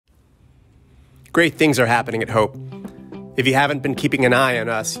Great things are happening at Hope. If you haven't been keeping an eye on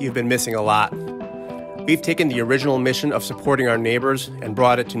us, you've been missing a lot. We've taken the original mission of supporting our neighbors and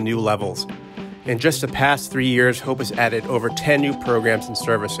brought it to new levels. In just the past 3 years, Hope has added over 10 new programs and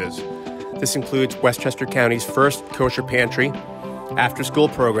services. This includes Westchester County's first kosher pantry, after-school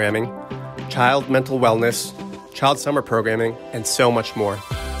programming, child mental wellness, child summer programming, and so much more.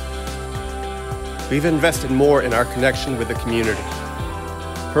 We've invested more in our connection with the community.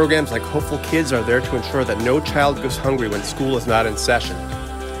 Programs like Hopeful Kids are there to ensure that no child goes hungry when school is not in session.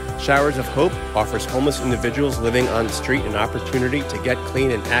 Showers of Hope offers homeless individuals living on the street an opportunity to get clean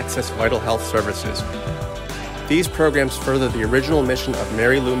and access vital health services. These programs further the original mission of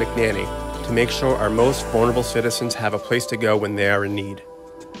Mary Lou McNanny to make sure our most vulnerable citizens have a place to go when they are in need.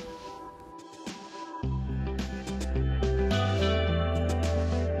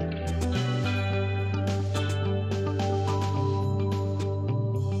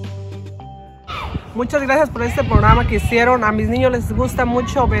 Muchas gracias por este programa que hicieron. A mis niños les gusta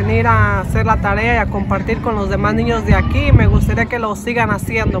mucho venir a hacer la tarea y a compartir con los demás niños de aquí. Me gustaría que lo sigan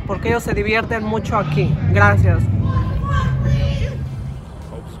haciendo porque ellos se divierten mucho aquí. Gracias.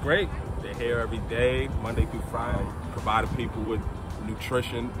 Hope's great. They're here every day, Monday through Friday, providing people with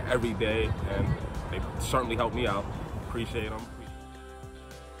nutrition every day, and they certainly help me out. Appreciate them.